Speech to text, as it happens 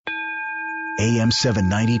AM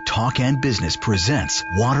 790 Talk and Business presents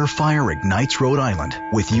Water Fire Ignites Rhode Island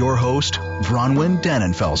with your host, Bronwyn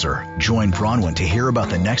Dannenfelser. Join Bronwyn to hear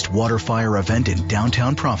about the next water fire event in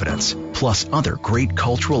downtown Providence, plus other great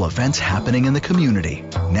cultural events happening in the community.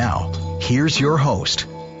 Now, here's your host,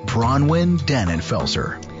 Bronwyn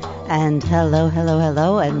Dannenfelser. And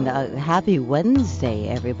hello, and happy Wednesday,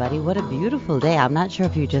 everybody. What a beautiful day. I'm not sure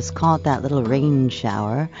if you just caught that little rain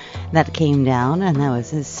shower that came down, and that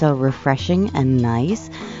was just so refreshing and nice.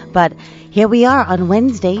 But here we are on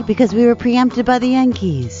Wednesday because we were preempted by the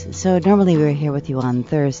Yankees. So normally we're here with you on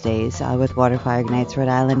Thursdays with Water Fire Ignites Rhode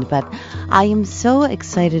Island, but I am so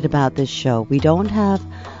excited about this show. We don't have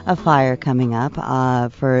a fire coming up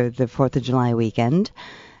for the 4th of July weekend,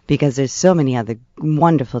 because there's so many other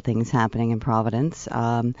wonderful things happening in Providence.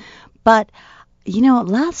 But, you know,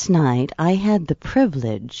 last night I had the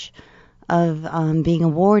privilege of being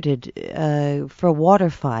awarded for water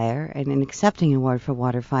fire and accepting an award for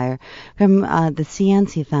water fire from the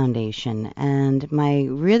Cianci Foundation. And my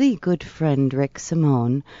really good friend, Rick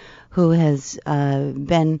Simone, who has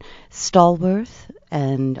been stalwart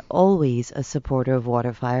and always a supporter of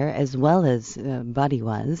water fire, as well as Buddy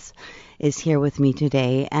was, is here with me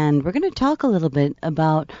today. And we're going to talk a little bit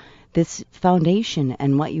about this foundation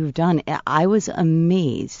and what you've done. I was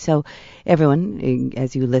amazed. So everyone,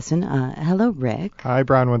 as you listen, hello, Rick. Hi,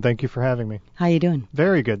 Bronwyn. Thank you for having me. How you doing?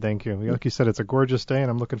 Very good, thank you. Like you said, it's a gorgeous day,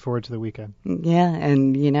 and I'm looking forward to the weekend. Yeah,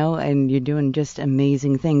 and you know, and you're doing just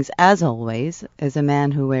amazing things, as always, as a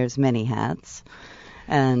man who wears many hats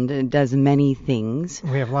and does many things.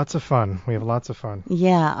 We have lots of fun.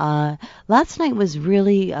 Yeah, last night was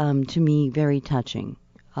really, to me, very touching.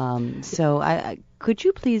 So I could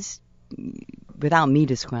you please, without me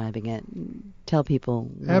describing it, tell people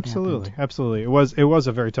what happened? Absolutely. It was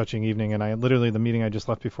a very touching evening, and the meeting I just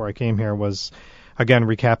left before I came here was, again,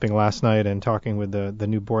 recapping last night and talking with the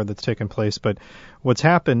new board that's taken place. But what's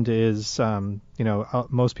happened is,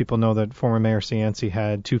 most people know that former Mayor Cianci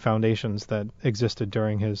had two foundations that existed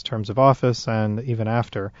during his terms of office and even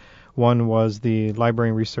after. One was the Library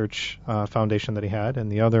and Research Foundation that he had,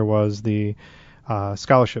 and the other was the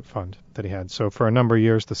scholarship fund that he had. So for a number of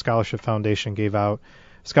years, the Scholarship Foundation gave out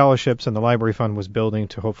scholarships, and the Library Fund was building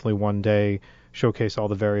to hopefully one day showcase all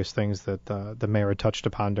the various things that the mayor had touched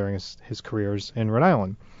upon during his careers in Rhode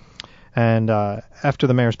Island. And after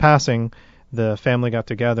the mayor's passing, the family got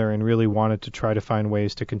together and really wanted to try to find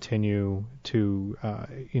ways to continue to,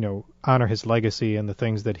 honor his legacy and the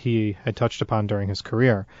things that he had touched upon during his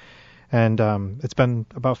career. And it's been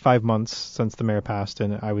about 5 months since the mayor passed,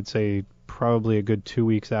 and I would say probably a good 2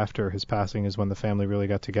 weeks after his passing is when the family really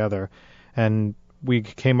got together. And we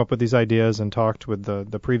came up with these ideas and talked with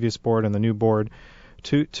the previous board and the new board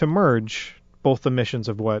to merge both the missions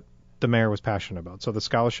of what the mayor was passionate about. So the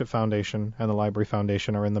Scholarship Foundation and the Library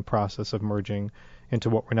Foundation are in the process of merging into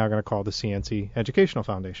what we're now going to call the Cianci Educational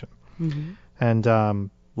Foundation. Mm-hmm. And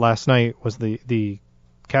last night was the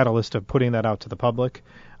catalyst of putting that out to the public,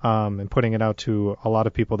 and putting it out to a lot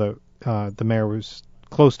of people that the mayor was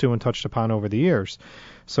close to and touched upon over the years.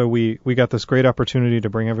 So we got this great opportunity to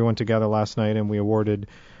bring everyone together last night, and we awarded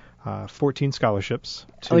 14 scholarships.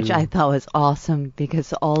 Which I thought was awesome,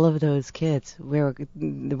 because all of those kids, where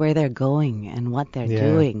they're going and what they're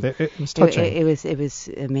doing. It was touching. It was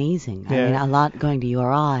amazing. Yeah. I mean, a lot going to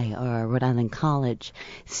URI or Rhode Island College.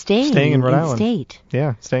 Staying in Rhode Island. State.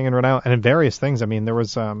 Yeah, staying in Rhode Island. And in various things. I mean, there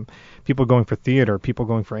was people going for theater, people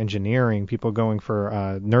going for engineering, people going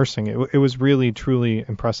for nursing. It was really, truly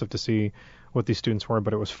impressive to see what these students were.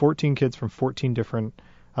 But it was 14 kids from 14 different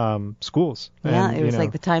schools. Yeah, and, it was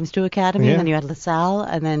like the Times 2 Academy, and then you had LaSalle,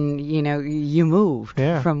 and then, you moved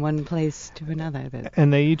from one place to another.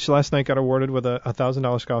 And they each last night got awarded with a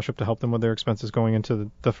 $1,000 scholarship to help them with their expenses going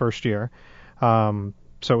into the first year. So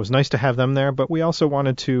it was nice to have them there, but we also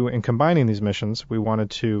wanted to, in combining these missions, we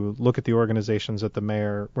wanted to look at the organizations that the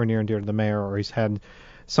mayor were near and dear to the mayor, or he's had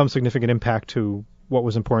some significant impact to what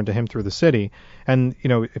was important to him through the city. And,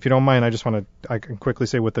 if you don't mind, I can quickly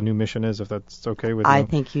say what the new mission is, if that's okay with you. I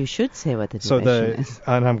think you should say what the new mission is.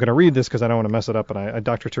 And I'm going to read this because I don't want to mess it up. And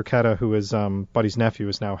Dr. Turquetta, who is Buddy's nephew,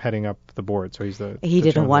 is now heading up the board. So he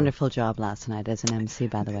did a wonderful job last night as an MC,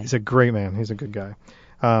 by the way. He's a great man. He's a good guy.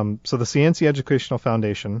 So the Cianci Educational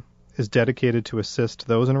Foundation is dedicated to assist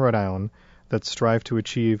those in Rhode Island that strive to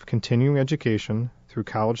achieve continuing education through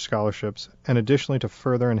college scholarships, and additionally to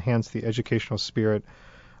further enhance the educational spirit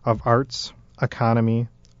of arts, economy,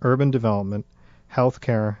 urban development,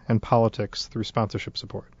 healthcare, and politics through sponsorship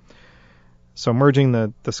support. So merging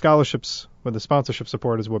the scholarships with the sponsorship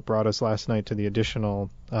support is what brought us last night to the additional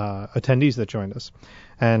attendees that joined us.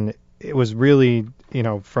 And it was really,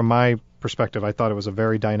 from my perspective, I thought it was a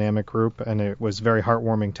very dynamic group, and it was very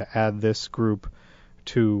heartwarming to add this group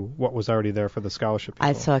to what was already there for the scholarship people.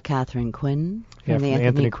 I saw Catherine Quinn from the from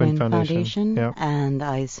Anthony Quinn Foundation. Yep. And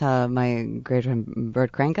I saw my great friend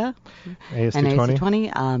Bert Kranka. ASD 20.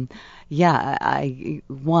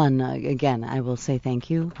 Again, I will say thank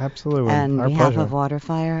you. Absolutely. And Our on behalf pleasure. of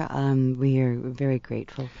Waterfire, we are very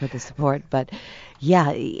grateful for the support. But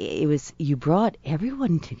yeah, it was, you brought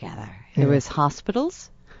everyone together. Yeah. It was hospitals.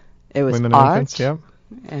 It was Women and art. infants, yep.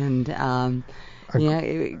 And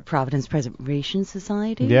Providence Preservation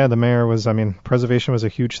Society. Yeah, the mayor was, preservation was a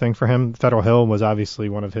huge thing for him. Federal Hill was obviously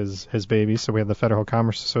one of his babies, so we had the Federal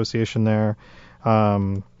Commerce Association there.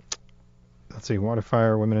 Waterfire,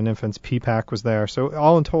 Women and Infants, PPAC was there. So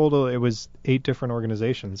all in total, it was 8 different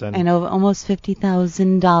organizations. And over almost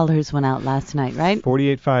 $50,000 went out last night, right?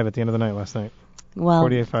 48.5 at the end of the night last night. Well,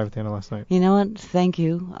 48.5 at the end of last night. You know what? Thank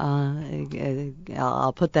you.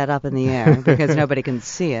 I'll put that up in the air because nobody can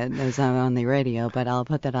see it as I'm on the radio, but I'll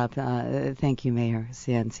put that up. Thank you, Mayor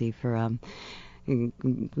Cianci, for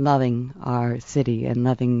loving our city and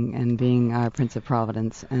loving and being our Prince of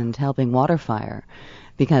Providence and helping Waterfire,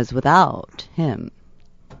 because without him,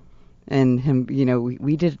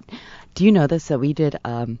 we did. Do you know this? So we did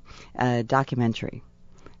a documentary,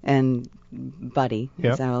 and Buddy,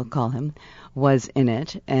 yep, as I will call him, was in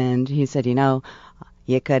it, and he said, you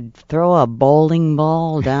could throw a bowling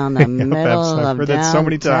ball down the middle of heard downtown, that so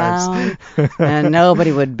many times. and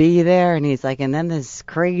nobody would be there. And he's like, and then this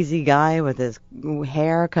crazy guy with his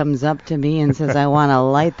hair comes up to me and says, I want to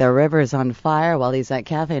light the rivers on fire, while he's at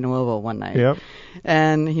Cafe Nuovo one night. Yep.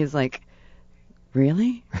 And he's like,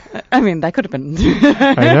 really? That could have been.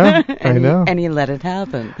 I know. And he let it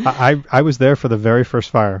happen. I was there for the very first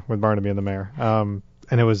fire with Barnaby and the mayor.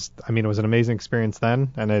 And it was an amazing experience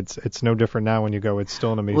then, and it's no different now when you go. It's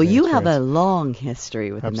still an amazing experience. Well, you have a long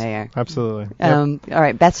history with the mayor. Absolutely. All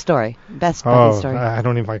right, best story. Best story. I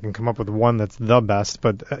don't know if I can come up with one that's the best,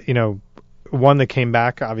 but, one that came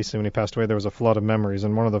back, obviously, when he passed away, there was a flood of memories,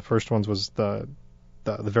 and one of the first ones was the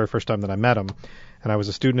very first time that I met him. And I was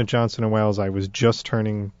a student at Johnson & Wales. I was just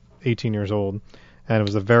turning 18 years old, and it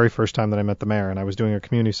was the very first time that I met the mayor, and I was doing a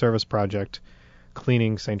community service project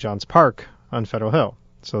cleaning St. John's Park on Federal Hill.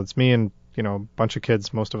 So it's me and, a bunch of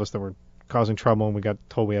kids, most of us that were causing trouble, and we got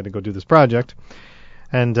told we had to go do this project.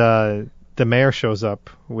 And the mayor shows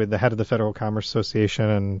up with the head of the Federal Commerce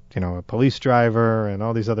Association and, a police driver and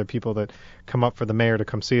all these other people that come up for the mayor to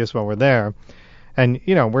come see us while we're there. And,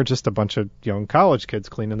 we're just a bunch of young college kids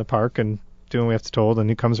cleaning the park and doing what we have to told. And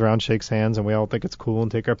he comes around, shakes hands, and we all think it's cool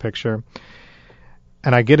and take our picture.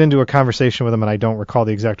 And I get into a conversation with him, and I don't recall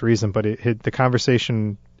the exact reason, but the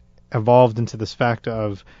conversation evolved into this fact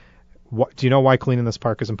of, do you know why cleaning this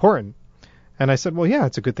park is important? And I said, well, yeah,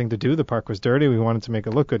 it's a good thing to do. The park was dirty. We wanted to make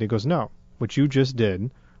it look good. He goes, no, what you just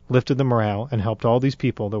did lifted the morale and helped all these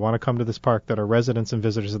people that want to come to this park that are residents and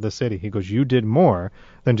visitors of the city. He goes, you did more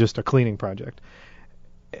than just a cleaning project.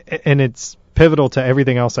 And it's pivotal to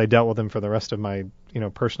everything else I dealt with him for the rest of my,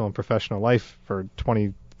 personal and professional life for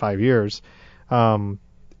 25 years,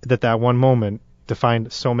 that one moment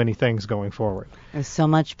defined so many things going forward. They're so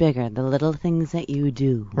much bigger. The little things that you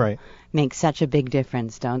do make such a big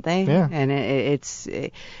difference, don't they? Yeah.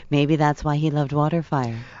 And maybe that's why he loved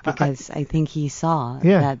Waterfire, because I think he saw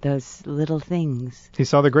that those little things. He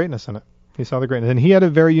saw the greatness in it. And he had a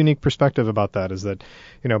very unique perspective about that, is that,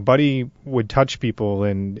 Buddy would touch people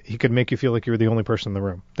and he could make you feel like you were the only person in the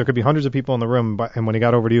room. There could be hundreds of people in the room, and when he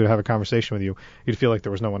got over to you to have a conversation with you, you'd feel like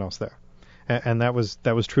there was no one else there. And that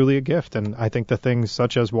was truly a gift. And I think the things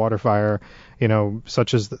such as Waterfire,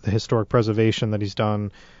 such as the historic preservation that he's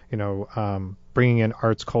done, bringing in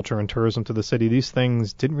arts, culture, and tourism to the city, these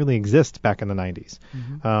things didn't really exist back in the 90s.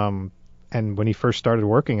 Mm-hmm. And when he first started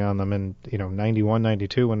working on them in, 91,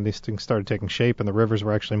 92, when these things started taking shape and the rivers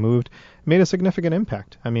were actually moved, it made a significant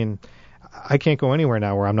impact. I can't go anywhere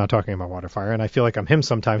now where I'm not talking about Waterfire, and I feel like I'm him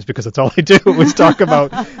sometimes because it's all I do is talk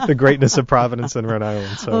about the greatness of Providence and Rhode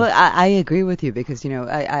Island. So. Well, I agree with you because,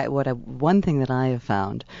 one thing that I have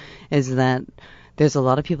found is that there's a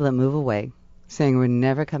lot of people that move away saying we're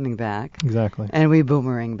never coming back. Exactly. And we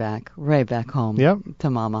boomerang back, right back home to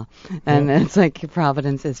Mama. And it's like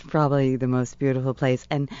Providence is probably the most beautiful place.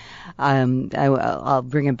 And I'll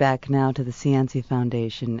bring it back now to the Cianci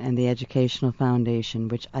Foundation and the Educational Foundation,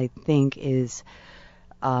 which I think is,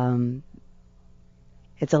 it's a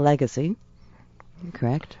legacy.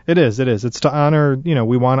 Correct? It is. It's to honor,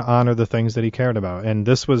 we want to honor the things that he cared about. And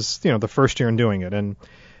this was, the first year in doing it. And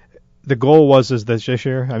the goal was this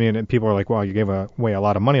year. People are like, "Wow, you gave away a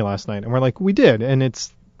lot of money last night," and we're like, "We did,"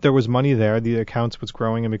 and there was money there. The accounts was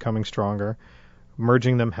growing and becoming stronger.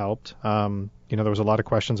 merging them helped. There was a lot of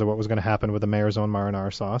questions of what was going to happen with the mayor's own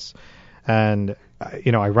marinara sauce. And,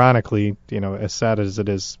 ironically, as sad as it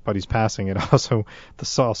is, Buddy's passing, it also, the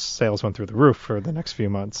sauce sales went through the roof for the next few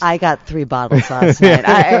months. I got 3 bottles last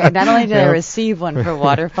night. Not only did I receive one for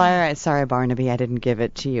Waterfire, sorry, Barnaby, I didn't give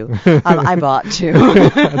it to you. I bought 2.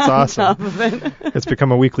 That's awesome. It's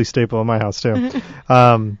become a weekly staple in my house, too.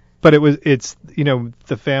 But it's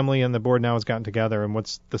the family and the board now has gotten together,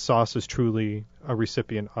 and the sauce is truly a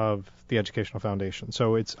recipient of the Educational Foundation.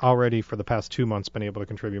 So it's already for the past 2 months been able to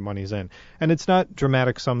contribute monies in. And it's not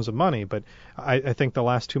dramatic sums of money, but I think the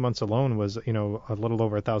last 2 months alone was, a little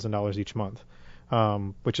over $1,000 each month,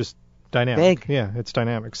 which is dynamic. Big. Yeah, it's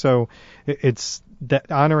dynamic. So it's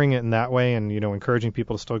honoring it in that way and, encouraging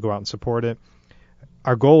people to still go out and support it.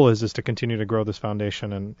 Our goal is to continue to grow this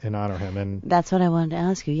foundation and honor him. And that's what I wanted to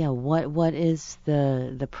ask you. Yeah, what is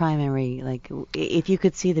the primary, like, if you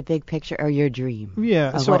could see the big picture or your dream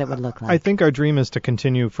of what it would look like? I think our dream is to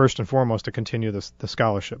continue, first and foremost, to continue the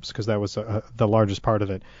scholarships, because that was the largest part of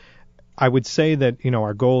it. I would say that,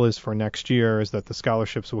 our goal is for next year is that the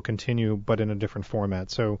scholarships will continue, but in a different format.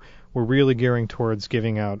 So we're really gearing towards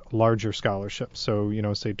giving out larger scholarships. So,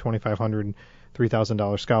 say $2,500,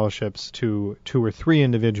 $3,000 scholarships to 2 or 3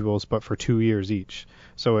 individuals, but for 2 years each.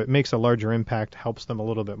 So it makes a larger impact, helps them a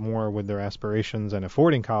little bit more with their aspirations and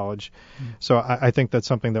affording college. So I think that's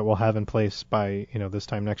something that we'll have in place by, this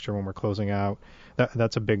time next year when we're closing out.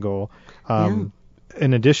 That's a big goal. In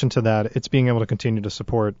addition to that, it's being able to continue to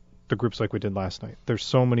support the groups like we did last night. There's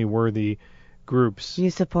so many worthy groups. You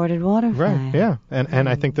supported Waterfire. Right, yeah. And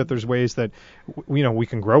I think that there's ways that, we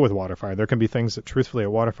can grow with Waterfire. There can be things that, truthfully, at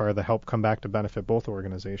Waterfire that help come back to benefit both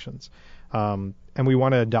organizations. And we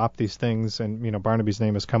want to adopt these things. And, Barnaby's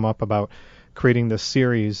name has come up about creating this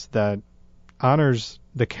series that honors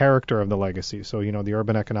the character of the legacy. So, the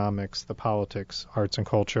urban economics, the politics, arts and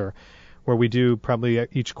culture, where we do probably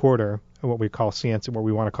each quarter what we call Cianci, what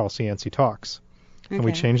we want to call Cianci Talks. Okay. And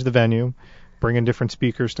we change the venue, bring in different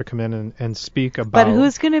speakers to come in and speak about... But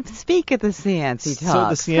who's going to speak at the Cianci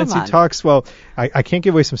Talks? So the Cianci Talks, well, I can't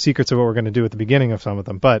give away some secrets of what we're going to do at the beginning of some of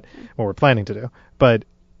them, but what we're planning to do. But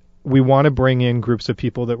we want to bring in groups of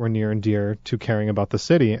people that were near and dear to caring about the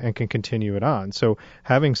city and can continue it on. So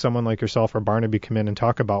having someone like yourself or Barnaby come in and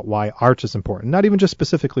talk about why arts is important, not even just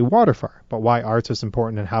specifically Waterfire, but why arts is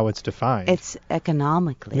important and how it's defined. It's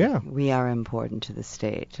economically. Yeah. We are important to the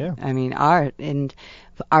state. Yeah. I mean, art and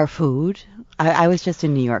our food. I was just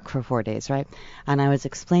in New York for 4 days, right? And I was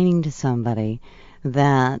explaining to somebody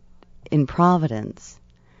that in Providence,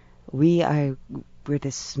 we're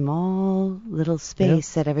this small little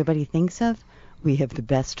space that everybody thinks of. We have the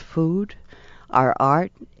best food. Our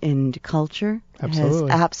art and culture has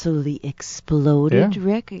absolutely exploded,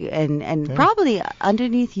 Rick, and probably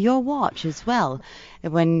underneath your watch as well.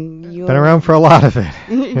 When you've been around for a lot of it.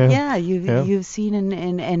 You've seen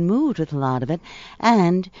and moved with a lot of it,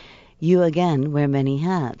 and you again wear many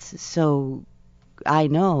hats. So I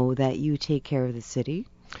know that you take care of the city.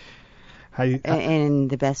 In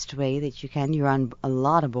the best way that you can. You're on a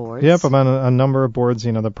lot of boards. Yep, I'm on a number of boards.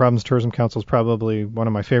 The Providence Tourism Council is probably one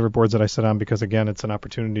of my favorite boards that I sit on because, again, it's an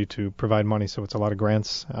opportunity to provide money. So it's a lot of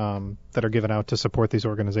grants that are given out to support these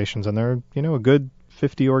organizations. And there are, a good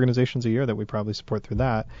 50 organizations a year that we probably support through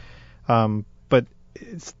that. But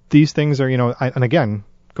these things are, and again,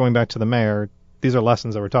 going back to the mayor, these are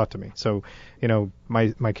lessons that were taught to me. So,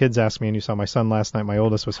 my kids asked me, and you saw my son last night, my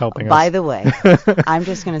oldest was helping us. By the way, I'm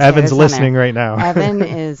just going to say Evan's listening right now. Evan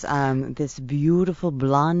is this beautiful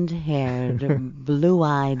blonde-haired,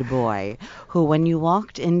 blue-eyed boy who, when you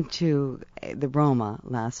walked into the Roma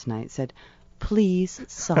last night, said, "Please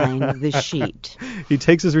sign the sheet." He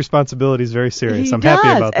takes his responsibilities very serious. I'm does,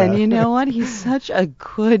 happy about that. And you know what? He's such a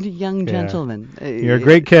good young gentleman. You're a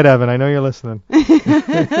great kid, Evan. I know you're listening.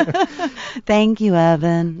 Thank you,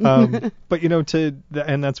 Evan. But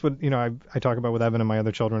and that's what I talk about with Evan and my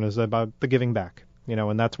other children is about the giving back.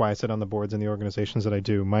 And that's why I sit on the boards and the organizations that I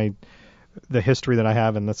do. The history that I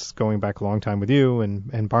have, and that's going back a long time with you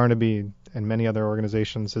and Barnaby and many other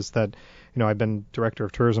organizations, is that I've been director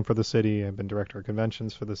of tourism for the city, I've been director of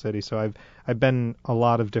conventions for the city, so I've been a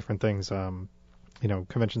lot of different things.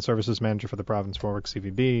 Convention services manager for the Providence Warwick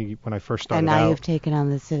CVB when I first started out. And now you've taken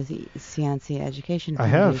on the Cianci Education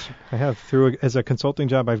Foundation. I have. As a consulting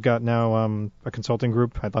job, I've got now a consulting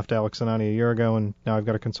group. I left Alex Zanani a year ago, and now I've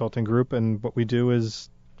got a consulting group, and what we do is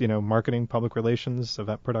marketing, public relations,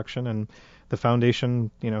 event production, and the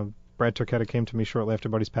foundation, Brad Turquetta came to me shortly after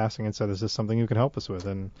Buddy's passing and said, "Is this something you can help us with?"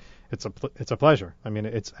 And it's a pleasure. I mean,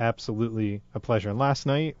 it's absolutely a pleasure. And last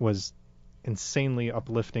night was insanely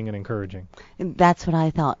uplifting and encouraging. That's what I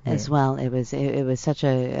thought as well. It was such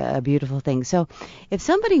a beautiful thing. So if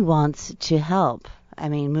somebody wants to help, I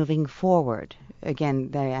mean, moving forward,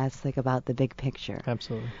 again, they asked about the big picture.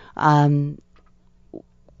 Absolutely.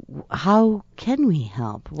 How can we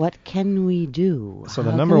help? What can we do? So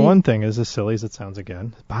the number one thing is, as silly as it sounds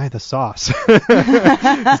again, buy the sauce. Just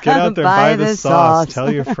get out there, buy the sauce.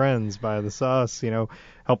 Tell your friends, buy the sauce.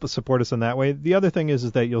 Help us support us in that way. The other thing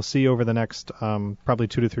is that you'll see over the next probably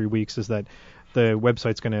 2 to 3 weeks is that the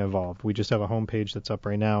website's going to evolve. We just have a homepage that's up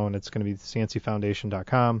right now, and it's going to be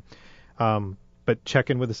ciancifoundation.com. But check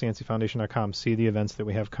in with the ciancifoundation.com, see the events that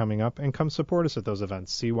we have coming up, and come support us at those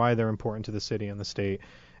events. See why they're important to the city and the state.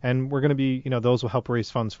 And we're going to be, those will help raise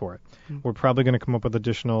funds for it. Mm-hmm. We're probably going to come up with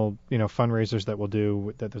additional, fundraisers that we'll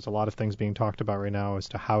do. That there's a lot of things being talked about right now as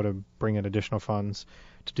to how to bring in additional funds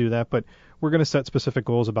to do that. But we're going to set specific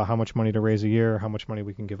goals about how much money to raise a year, how much money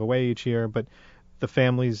we can give away each year. But the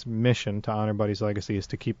family's mission to honor Buddy's legacy is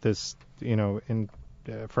to keep this, in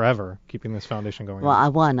forever, keeping this foundation going.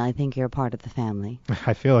 Well, I think you're a part of the family.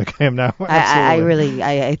 I feel like I am now.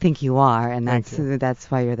 I think you are, and that's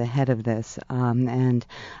why you're the head of this. And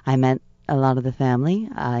I met a lot of the family.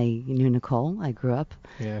 I knew Nicole. I grew up.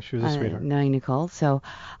 Yeah, she was a sweetheart. Knowing Nicole, so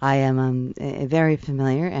I am very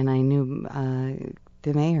familiar, and I knew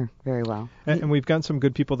the mayor very well. And we've got some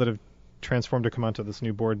good people that have transformed to come onto this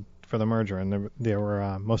new board for the merger, and there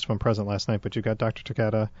were most of them present last night. But you got Dr.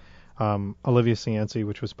 Takeda. Olivia Cianci,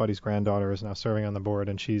 which was Buddy's granddaughter, is now serving on the board,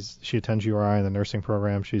 and she attends URI in the nursing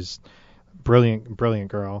program. She's brilliant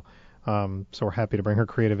girl. So we're happy to bring her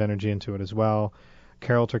creative energy into it as well.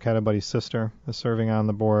 Carol Turketta, Buddy's sister, is serving on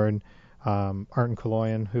the board. Artin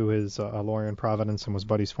Kaloyan, who is a lawyer in Providence and was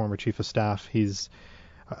Buddy's former chief of staff. He's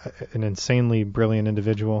an insanely brilliant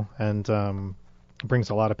individual and brings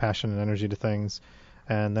a lot of passion and energy to things.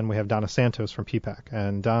 And then we have Donna Santos from PPAC,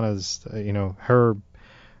 and Donna's,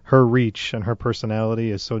 her reach and her personality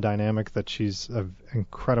is so dynamic that she's an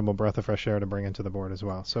incredible breath of fresh air to bring into the board as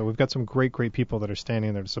well. So we've got some great people that are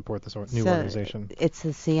standing there to support this new organization. It's the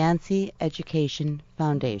Cianci Education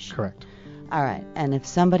Foundation. Correct. All right. And if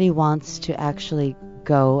somebody wants to actually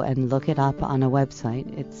go and look it up on a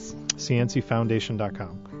website, it's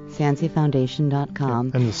ciancifoundation.com. ciancifoundation.com.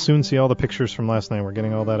 Yeah. And you'll soon see all the pictures from last night. We're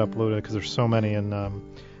getting all that uploaded because there's so many, and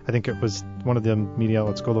I think it was one of the media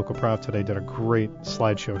outlets, Go Local Proud today, did a great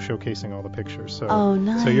slideshow showcasing all the pictures. So,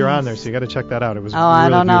 nice. So you're on there, so you got to check that out. It was really I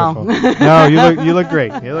don't beautiful. know. No, you look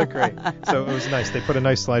great. You look great. So it was nice. They put a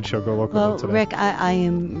nice slideshow Go Local today. Rick, I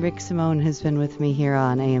am Rick Simone, has been with me here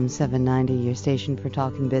on AM 790, your station for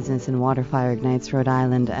talking business in Waterfire Ignites, Rhode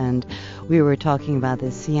Island, and we were talking about the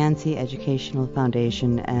Cianci Educational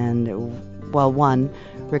Foundation, and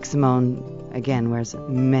Rick Simone again wears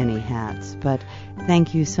many hats, but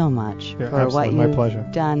thank you so much for what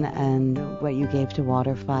you've done and what you gave to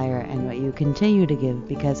Waterfire and what you continue to give,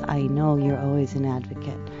 because I know you're always an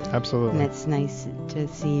advocate. Absolutely. And it's nice to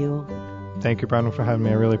see you. Thank you, Bronwyn, for having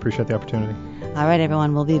me. I really appreciate the opportunity. All right,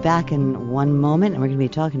 everyone, we'll be back in one moment, and we're going to be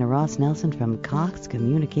talking to Ross Nelson from Cox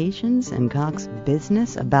Communications and Cox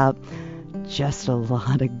Business about just a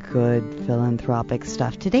lot of good philanthropic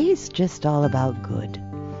stuff. Today's just all about good.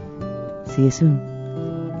 See you soon.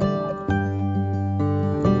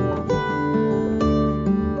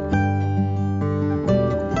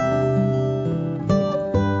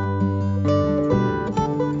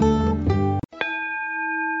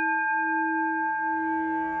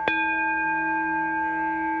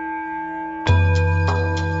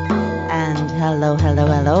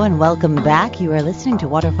 Hello, and welcome back. You are listening to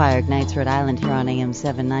Waterfire Ignites Rhode Island here on AM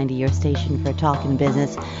 790, your station for talking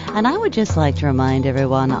business. And I would just like to remind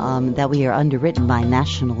everyone that we are underwritten by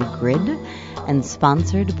National Grid and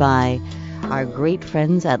sponsored by our great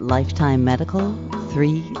friends at Lifetime Medical,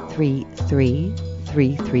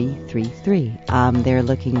 333-3333. They're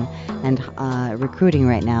looking and recruiting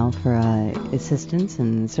right now for assistants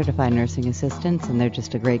and certified nursing assistants, and they're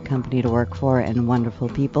just a great company to work for and wonderful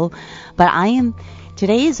people. But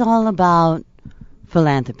today is all about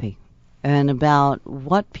philanthropy and about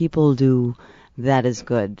what people do that is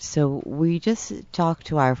good. So we just talked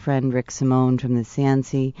to our friend Rick Simone from the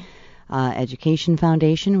Cianci Education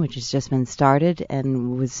Foundation, which has just been started,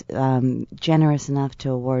 and was generous enough to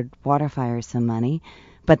award Waterfire some money.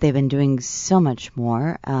 But they've been doing so much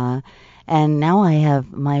more. And now I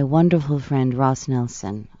have my wonderful friend Ross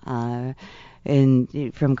Nelson.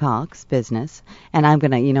 from Cox Business, and I'm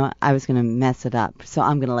gonna, I was gonna mess it up, so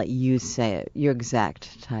I'm gonna let you say it. Your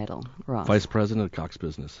exact title, Ross. Vice President of Cox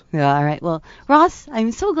Business. Yeah, all right. Well, Ross,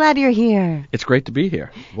 I'm so glad you're here. It's great to be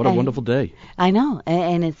here. What a wonderful day. I know,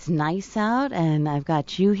 and it's nice out, and I've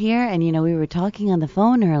got you here, and we were talking on the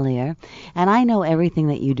phone earlier, and I know everything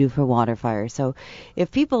that you do for WaterFire. So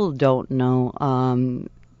if people don't know, and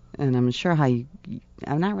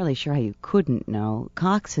I'm not really sure how you couldn't know,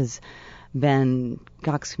 Cox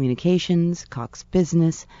Communications, Cox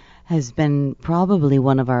Business has been probably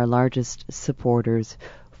one of our largest supporters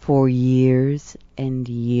for years and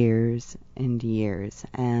years and years.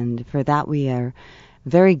 And for that we are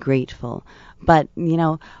very grateful. But,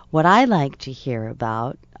 what I like to hear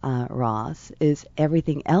about, Ross, is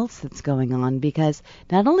everything else that's going on, because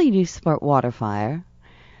not only do you support WaterFire,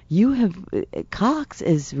 Cox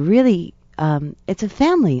is really, it's a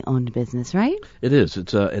family-owned business, right? It is.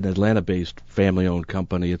 It's an Atlanta-based family-owned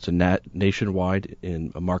company. It's a nationwide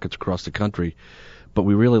in markets across the country, but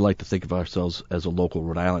we really like to think of ourselves as a local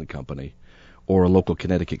Rhode Island company or a local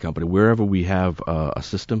Connecticut company. Wherever we have a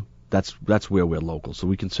system, that's where we're local. So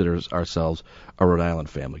we consider ourselves a Rhode Island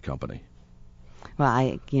family company.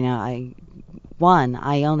 Well,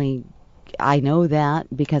 I know that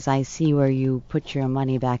because I see where you put your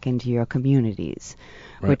money back into your communities,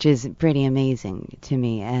 right, which is pretty amazing to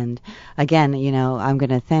me. And again, I'm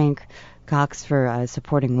going to thank Cox for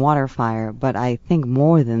supporting WaterFire, but I think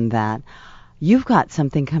more than that, you've got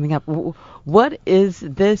something coming up. What is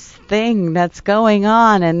this thing that's going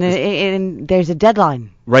on? And there's a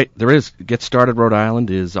deadline. Right, there is. Get Started Rhode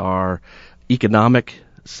Island is our economic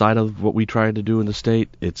side of what we try to do in the state.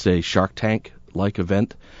 It's a Shark Tank-like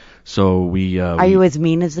event. So Are you as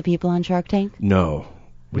mean as the people on Shark Tank? No.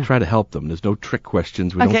 We try to help them. There's no trick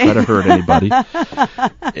questions. We don't try to hurt anybody.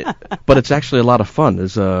 But it's actually a lot of fun.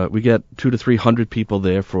 We get 200 to 300 people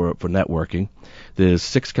there for networking. There's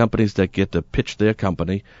 6 companies that get to pitch their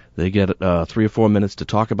company. They get 3 or 4 minutes to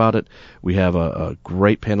talk about it. We have a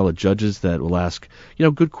great panel of judges that will ask,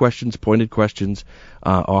 good questions, pointed questions,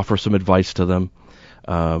 offer some advice to them,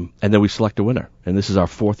 and then we select a winner. And this is our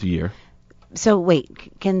 4th year. So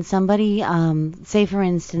wait, can somebody say, for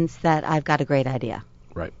instance, that I've got a great idea?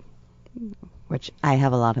 Right. Which I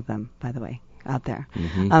have a lot of them, by the way, out there.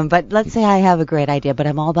 Mm-hmm. But let's say I have a great idea, but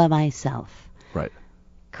I'm all by myself. Right.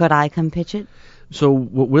 Could I come pitch it? So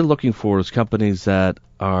what we're looking for is companies that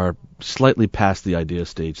are slightly past the idea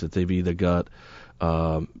stage, that they've either got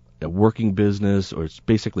a working business or it's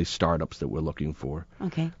basically startups that we're looking for.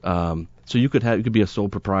 Okay. So you could be a sole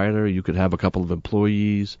proprietor, you could have a couple of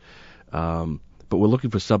employees, but we're looking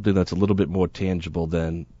for something that's a little bit more tangible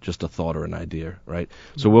than just a thought or an idea, right?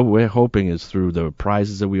 So what we're hoping is through the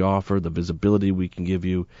prizes that we offer, the visibility we can give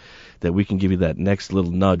you, that we can give you that next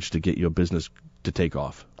little nudge to get your business to take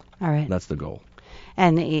off. All right. That's the goal.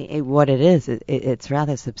 And what it is, it's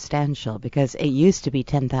rather substantial because it used to be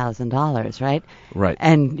 $10,000, right? Right.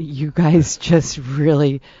 And you guys just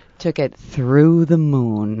really took it through the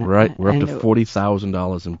moon. Right. We're up to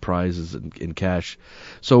 $40,000 in prizes in cash.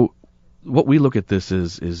 So what we look at this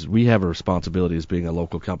is we have a responsibility as being a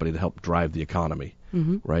local company to help drive the economy,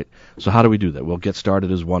 right? So how do we do that? Well, Get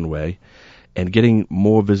Started is one way, and getting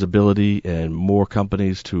more visibility and more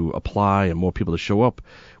companies to apply and more people to show up,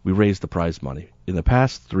 we raise the prize money. In the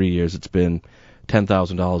past 3 years, it's been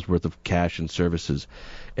 $10,000 worth of cash and services,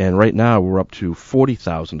 and right now we're up to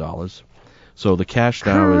 $40,000. So the cash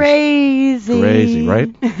now is crazy,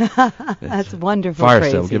 right? That's wonderful. Fire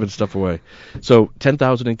crazy. sale, giving stuff away. So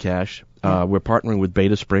 $10,000 in cash. We're partnering with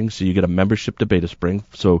Beta Spring, so you get a membership to Beta Spring.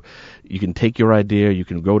 So you can take your idea, you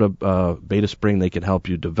can go to Beta Spring, they can help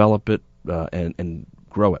you develop it and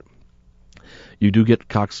grow it. You do get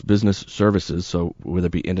Cox Business services, so whether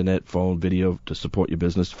it be internet, phone, video, to support your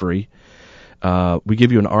business free. We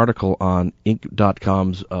give you an article on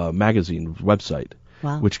Inc.com's magazine website,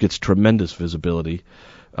 wow, which gets tremendous visibility.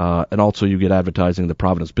 And also you get advertising in the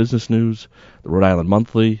Providence Business News, the Rhode Island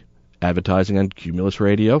Monthly, advertising on Cumulus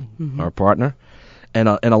Radio, our partner, and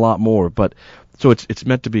a lot more. But so it's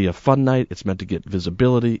meant to be a fun night. It's meant to get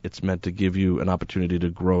visibility. It's meant to give you an opportunity to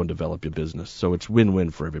grow and develop your business. So it's win-win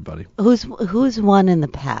for everybody. Who's won in the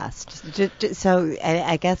past? So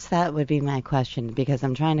I guess that would be my question, because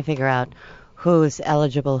I'm trying to figure out who's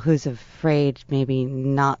eligible, who's afraid maybe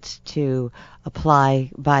not to apply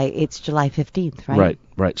by, it's July 15th, right?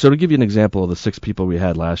 Right. So to give you an example of the 6 people we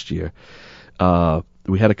had last year,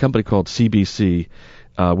 we had a company called CBC,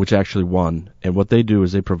 which actually won, and what they do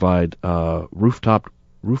is they provide rooftop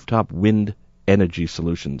wind energy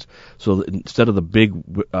solutions. So instead of the big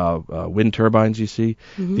wind turbines you see,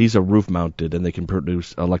 these are roof mounted and they can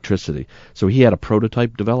produce electricity. So he had a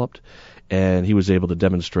prototype developed, and he was able to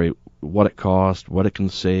demonstrate what it cost, what it can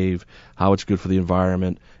save, how it's good for the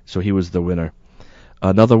environment. So he was the winner.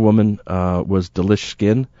 Another woman was Delish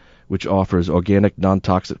Skin, which offers organic,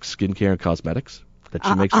 non-toxic skincare and cosmetics that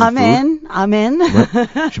she makes from food. I'm in.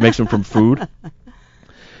 Right. She makes them from food.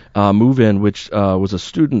 Move In, which was a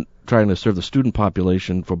student trying to serve the student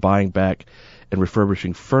population for buying back and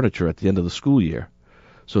refurbishing furniture at the end of the school year.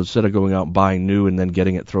 So instead of going out and buying new and then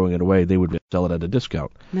getting it, throwing it away, they would sell it at a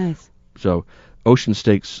discount. Nice. So Ocean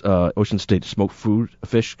State Smoked Food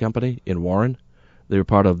Fish Company in Warren, they were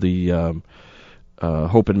part of the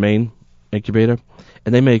Hope in Maine incubator,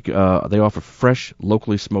 and they offer fresh,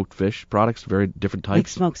 locally smoked fish products, very different types. Like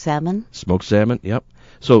smoked salmon? Smoked salmon, yep.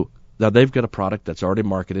 So now they've got a product that's already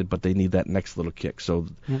marketed, but they need that next little kick. So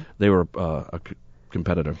they were a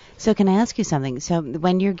competitor. So can I ask you something? So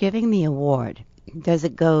when you're giving the award, does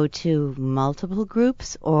it go to multiple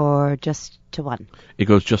groups or just to one? It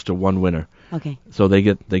goes just to one winner. Okay. So they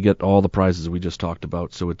get all the prizes we just talked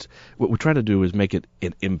about. So it's what we're trying to do is make it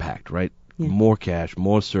an impact, right? Yeah. More cash,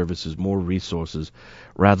 more services, more resources,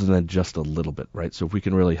 rather than just a little bit, right? So if we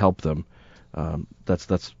can really help them,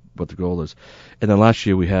 that's what the goal is. And then last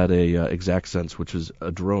year we had a Exact Sense, which was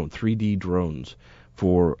a drone, 3D drones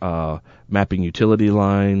for mapping utility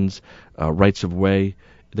lines, rights of way.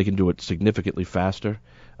 They can do it significantly faster.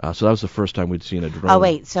 So that was the first time we'd seen a drone. Oh,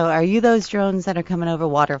 wait. So are you those drones that are coming over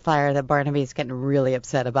Waterfire that Barnaby's getting really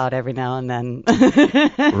upset about every now and then?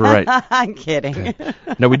 Right. I'm kidding.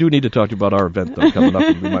 Now, we do need to talk about our event, though, coming up,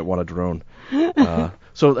 and we might want a drone.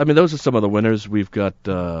 So, I mean, those are some of the winners. We've got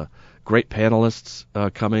great panelists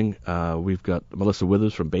coming. We've got Melissa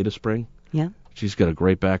Withers from Beta Spring. Yeah. She's got a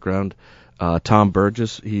great background. Tom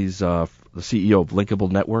Burgess, he's the CEO of Linkable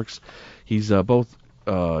Networks. He's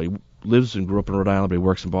he lives and grew up in Rhode Island, but he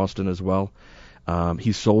works in Boston as well.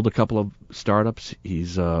 He's sold a couple of startups.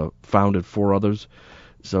 He's founded 4 others.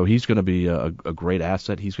 So he's going to be a great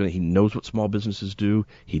asset. He knows what small businesses do.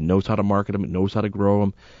 He knows how to market them. He knows how to grow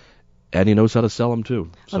them. And he knows how to sell them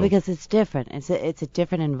too. So. Well, because it's different. It's a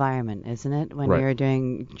different environment, isn't it? When right.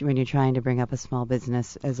 when you're trying to bring up a small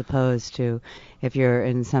business, as opposed to if you're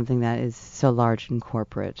in something that is so large and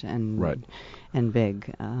corporate and right. and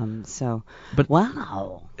big. But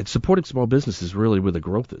wow. It's supporting small businesses really where the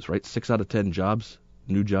growth is, right? 6 out of 10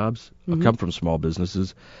 new jobs, come from small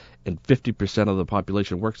businesses, and 50% of the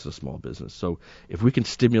population works in a small business. So if we can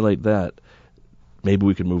stimulate that, maybe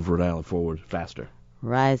we can move Rhode Island forward faster.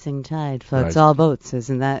 Rising tide floats all boats,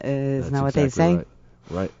 isn't that what they say?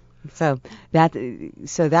 Right. So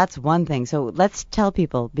that's one thing. So let's tell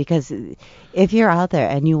people, because if you're out there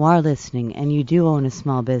and you are listening and you do own a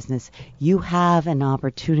small business, you have an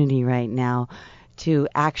opportunity right now to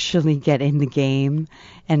actually get in the game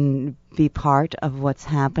and be part of what's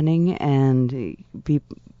happening, and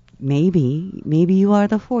maybe you are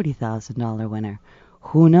the $40,000 winner.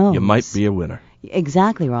 Who knows? You might be a winner.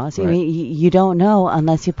 Exactly, Ross. Right. I mean, you don't know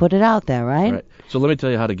unless you put it out there, right? Right. So let me tell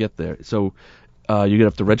you how to get there. So you're going to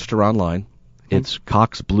have to register online. Okay. It's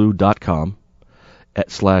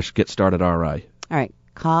coxblue.com/getstartedri. All right.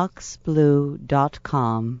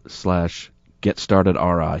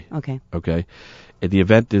 coxblue.com/getstartedri. Okay. And the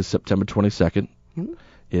event is September 22nd. Mm-hmm.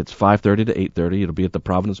 It's 5:30 to 8:30. It'll be at the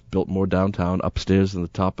Providence Biltmore downtown, upstairs in the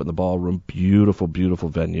top in the ballroom. Beautiful, beautiful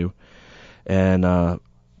venue. And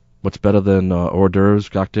what's better than hors d'oeuvres,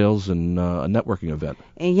 cocktails, and a networking event?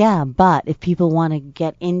 Yeah, but if people want to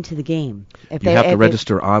get into the game, you have to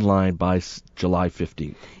register online by July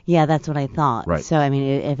 15th. Yeah, that's what I thought. Right. So, I mean,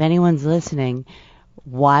 if anyone's listening,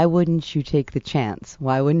 why wouldn't you take the chance?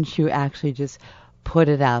 Why wouldn't you actually just put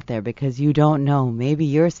it out there? Because you don't know. Maybe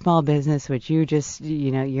your small business, which you just,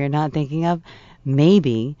 you're not thinking of,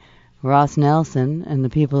 maybe Ross Nelson and the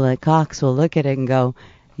people at Cox will look at it and go,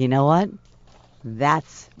 you know what?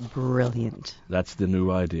 That's brilliant. That's the new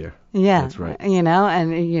idea. Yeah. That's right.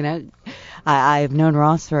 I've known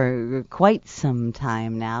Ross for quite some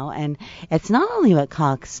time now, and it's not only what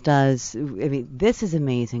Cox does. I mean, this is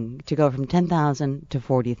amazing to go from 10,000 to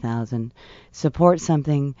 40,000, support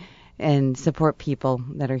something and support people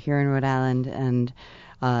that are here in Rhode Island, and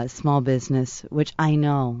small business, which I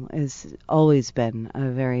know has always been a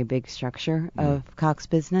very big structure of Cox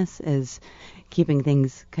business, is keeping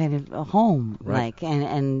things kind of home, right.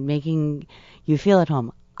 and making you feel at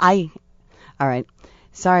home. All right,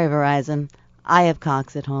 sorry Verizon, I have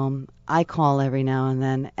Cox at home. I call every now and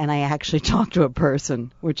then, and I actually talk to a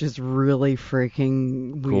person, which is really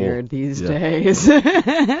freaking weird these days.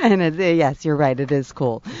 And yes, you're right, it is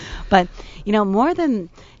cool. But, more than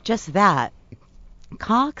just that,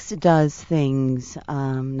 Cox does things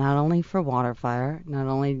not only for Waterfire, not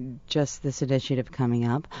only just this initiative coming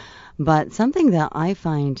up, but something that I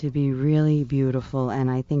find to be really beautiful, and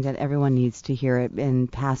I think that everyone needs to hear it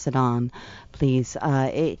and pass it on, please.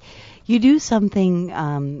 You do something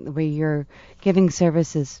where you're giving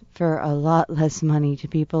services for a lot less money to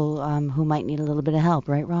people who might need a little bit of help,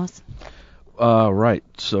 right, Ross? Right.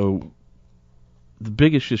 So the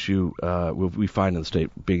biggest issue we find in the state,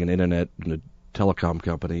 being an internet and a telecom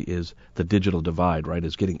company, is the digital divide, right?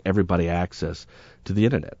 Is getting everybody access to the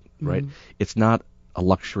internet, right? It's not a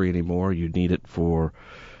luxury anymore. You need it for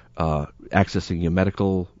accessing your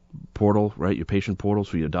medical portal, right? Your patient portals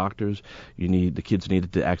for your doctors. The kids need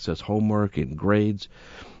it to access homework and grades.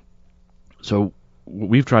 So what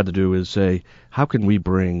we've tried to do is say, how can we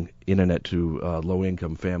bring internet to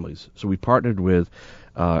low-income families? So we partnered with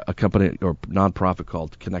a company or nonprofit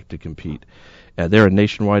called Connect to Compete. They're a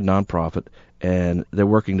nationwide nonprofit, and they're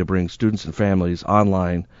working to bring students and families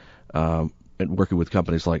online and working with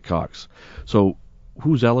companies like Cox. So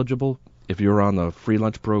who's eligible? If you're on the free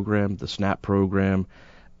lunch program, the SNAP program,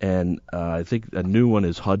 and I think a new one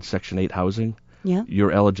is HUD Section 8 housing,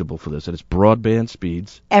 you're eligible for this. And it's broadband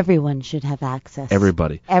speeds. Everyone should have access.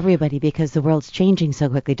 Everybody, because the world's changing so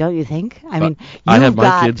quickly, don't you think? I mean, I have you've my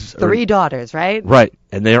got kids 3 daughters, right? Right,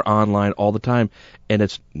 and they're online all the time. And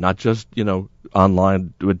it's not just,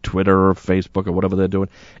 online with Twitter or Facebook or whatever they're doing.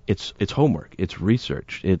 It's homework. It's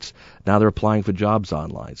research. Now they're applying for jobs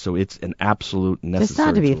online. So it's an absolute necessary Just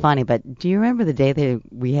not to be tool. funny, but do you remember the day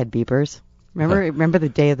we had beepers? Remember the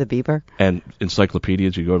day of the beeper? And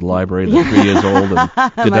encyclopedias, you go to the library, they're 3 years old, and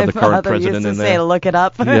didn't have the current president in there. Say, look it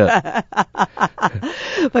up. Yeah.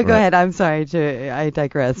 But go ahead. I'm sorry. I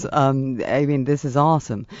digress. I mean, this is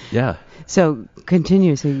awesome. Yeah. So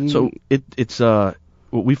continue. It's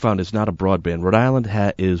what we found is not a broadband. Rhode Island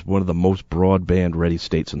is one of the most broadband-ready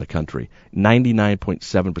states in the country.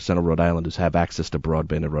 99.7% of Rhode Islanders have access to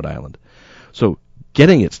broadband in Rhode Island. So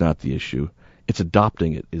getting it's not the issue. It's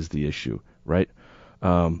adopting it is the issue, right?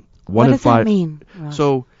 What does that mean, Ross?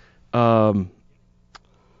 So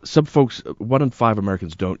some folks, 1 in 5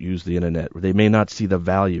 Americans don't use the internet. They may not see the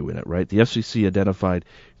value in it, right? The FCC identified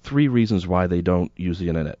 3 reasons why they don't use the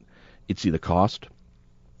internet. It's either cost,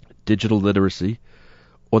 digital literacy,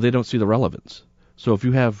 or they don't see the relevance. So if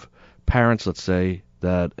you have parents, let's say,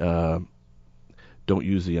 that don't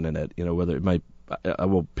use the internet, whether it might, I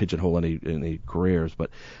won't pigeonhole any careers, but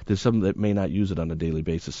there's some that may not use it on a daily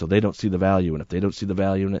basis, so they don't see the value. And if they don't see the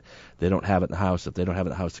value in it, they don't have it in the house. If they don't have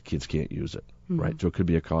it in the house, the kids can't use it, right? So it could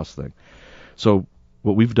be a cost thing. So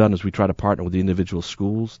what we've done is we try to partner with the individual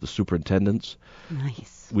schools, the superintendents.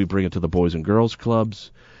 Nice. We bring it to the Boys and Girls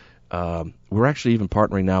Clubs. We're actually even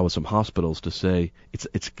partnering now with some hospitals to say it's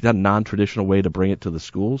a non-traditional way to bring it to the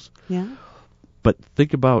schools. Yeah. But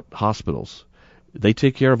think about hospitals. They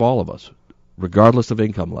take care of all of us, regardless of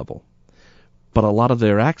income level. But a lot of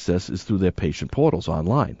their access is through their patient portals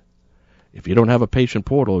online. If you don't have a patient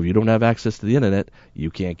portal, if you don't have access to the internet, you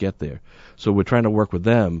can't get there. So we're trying to work with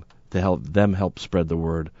them to help spread the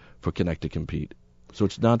word for Connect to Compete. So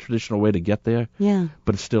it's a non-traditional way to get there,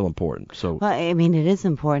 but it's still important. So, well, I mean, it is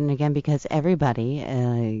important, again, because everybody,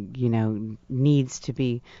 needs to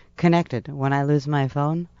be connected. When I lose my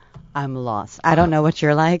phone, I'm lost. I don't know what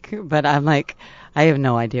you're like, but I'm like, I have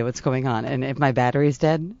no idea what's going on. And if my battery's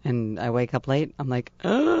dead and I wake up late, I'm like,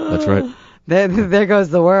 oh. That's right. There goes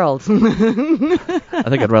the world. I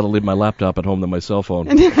think I'd rather leave my laptop at home than my cell phone.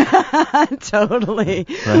 Totally.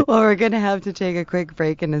 Right? Well, we're going to have to take a quick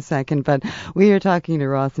break in a second, but we are talking to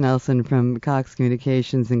Ross Nelson from Cox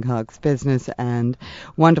Communications and Cox Business, and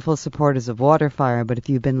wonderful supporters of Waterfire. But if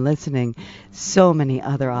you've been listening, so many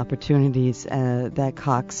other opportunities that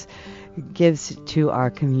Cox gives to our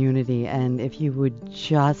community, and if you would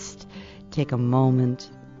just take a moment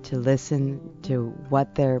to listen to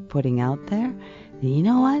what they're putting out there, then you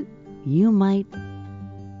know what? You might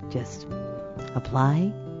just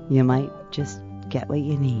apply. You might just get what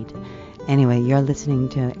you need. Anyway, you're listening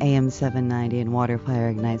to AM 790 and Waterfire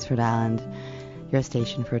Ignites Rhode Island, your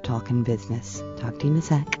station for talking business. Talk to you in a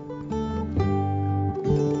sec.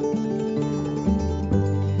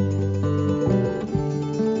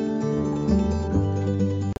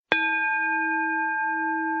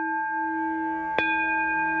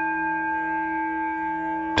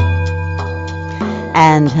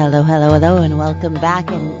 And hello, hello, hello, and welcome back.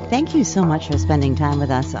 And thank you so much for spending time with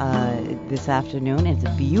us this afternoon. It's a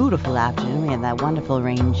beautiful afternoon. We had that wonderful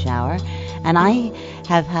rain shower. And I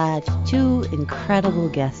have had two incredible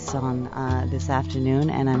guests on this afternoon,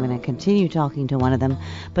 and I'm going to continue talking to one of them.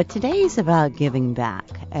 But today is about giving back,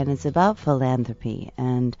 and it's about philanthropy.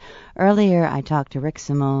 And earlier I talked to Rick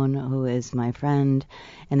Simone, who is my friend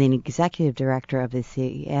and the executive director of the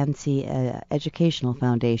Cianci Educational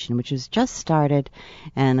Foundation, which was just started.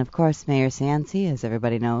 And, of course, Mayor Cianci, as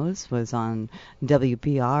everybody knows, was on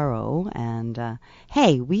WPRO. And,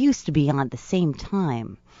 hey, we used to be on at the same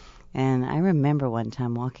time. And I remember one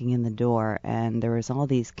time walking in the door, and there was all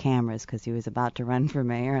these cameras because he was about to run for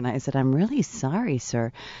mayor. And I said, "I'm really sorry,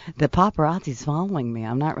 sir. The paparazzi's following me.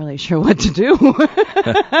 I'm not really sure what to do."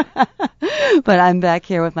 But I'm back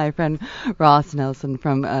here with my friend Ross Nelson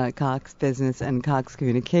from Cox Business and Cox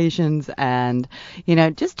Communications. And, you know,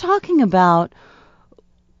 just talking about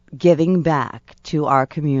giving back to our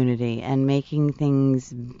community and making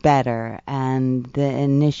things better and the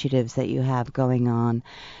initiatives that you have going on.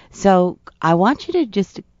 So I want you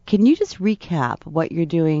to can you just recap what you're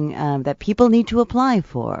doing that people need to apply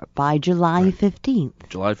for by July 15th?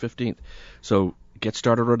 July 15th. So Get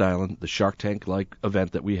Started Rhode Island, the Shark Tank-like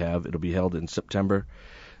event that we have. It'll be held in September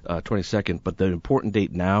 22nd, but the important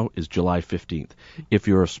date now is July 15th. If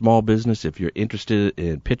you're a small business, if you're interested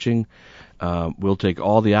in pitching, we'll take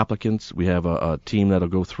all the applicants. We have a team that'll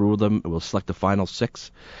go through them. We'll select the final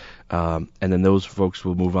 6, and then those folks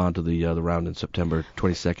will move on to the round in September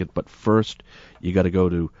 22nd. But first, you got to go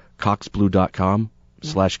to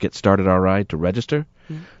coxblue.com/getstartedri to register.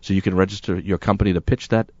 So you can register your company to pitch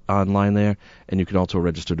that online there, and you can also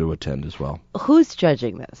register to attend as well. Who's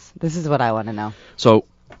judging this? This is what I want to know. So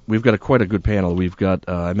we've got quite a good panel. We've got,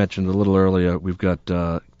 I mentioned a little earlier, we've got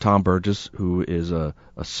Tom Burgess, who is a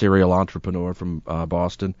serial entrepreneur from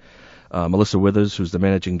Boston. Melissa Withers, who's the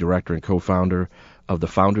managing director and co-founder of the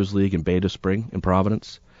Founders League in Bay Spring in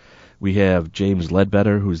Providence. We have James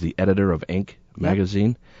Ledbetter, who's the editor of Inc.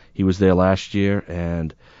 magazine. He was there last year,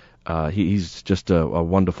 and he's just a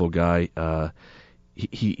wonderful guy.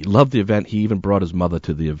 He loved the event. He even brought his mother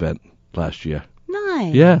to the event last year.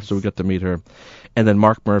 Nice. Yeah, so we got to meet her. And then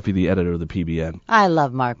Mark Murphy, the editor of the PBN. I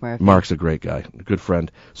love Mark Murphy. Mark's a great guy, a good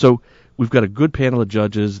friend. So we've got a good panel of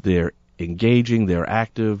judges. They're engaging, they're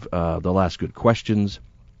active, they'll ask good questions.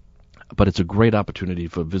 But it's a great opportunity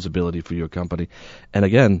for visibility for your company. And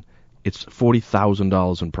again, it's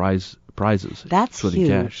 $40,000 in prizes. That's huge.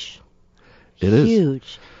 Cash. It is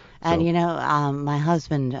huge. And, you know, my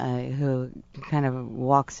husband, who kind of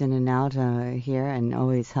walks in and out here and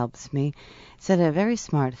always helps me, said a very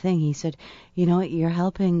smart thing. He said, you know, you're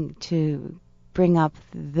helping to bring up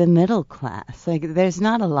the middle class. Like, there's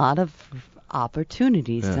not a lot of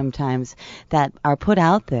opportunities sometimes that are put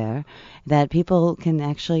out there that people can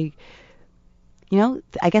actually, you know,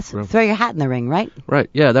 I guess throw your hat in the ring, right?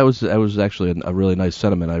 Right. Yeah, that was actually a really nice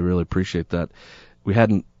sentiment. I really appreciate that. We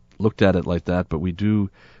hadn't looked at it like that, but we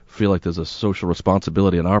do feel like there's a social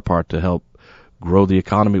responsibility on our part to help grow the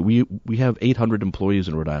economy. We have 800 employees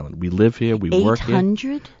in Rhode Island. We live here. We work here.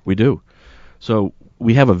 800? We do. So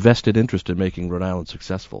we have a vested interest in making Rhode Island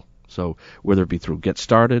successful. So whether it be through Get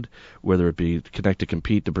Started, whether it be Connect to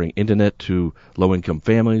Compete to bring internet to low-income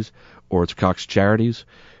families, or it's Cox Charities,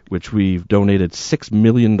 which we've donated $6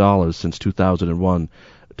 million since 2001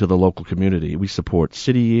 to the local community. We support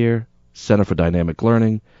City Year, Center for Dynamic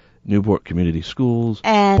Learning, Newport Community Schools,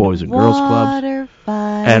 and Boys and Girls Clubs,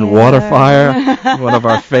 and Waterfire, one of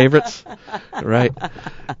our favorites, right?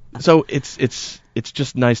 So it's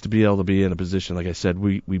just nice to be able to be in a position, like I said,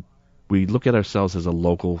 we look at ourselves as a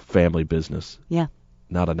local family business,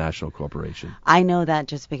 not a national corporation. I know that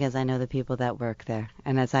just because I know the people that work there,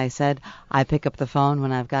 and as I said, I pick up the phone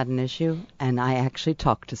when I've got an issue, and I actually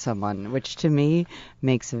talk to someone, which to me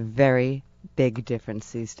makes a very big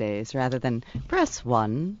difference these days, rather than press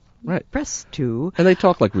 1. Right. Press 2. And they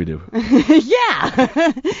talk like we do.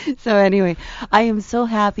 Yeah. So anyway, I am so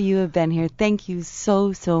happy you have been here. Thank you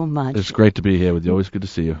so much. It's great to be here with you. Always good to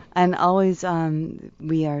see you. And always,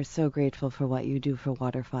 we are so grateful for what you do for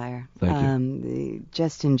Waterfire. Thank you.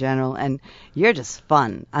 Just in general. And you're just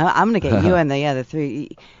fun. I'm going to get you and the other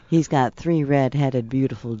 3. He's got 3 red-headed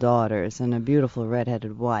beautiful daughters and a beautiful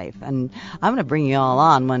red-headed wife. And I'm going to bring you all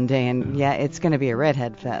on one day, and it's going to be a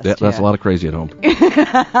redhead fest. Yeah, that's a lot of crazy at home.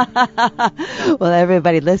 Well,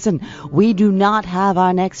 everybody, listen, we do not have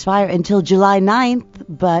our next fire until July 9th,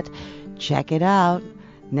 but check it out.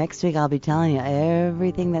 Next week, I'll be telling you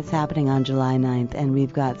everything that's happening on July 9th, and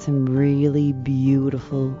we've got some really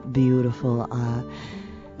beautiful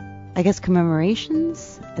I guess,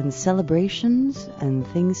 commemorations and celebrations and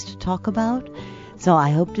things to talk about. So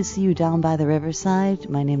I hope to see you down by the riverside.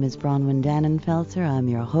 My name is Bronwyn Dannenfelser. I'm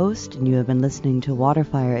your host, and you have been listening to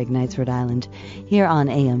Waterfire Ignites Rhode Island here on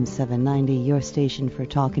AM 790, your station for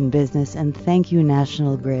talking business. And thank you,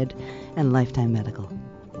 National Grid and Lifetime Medical.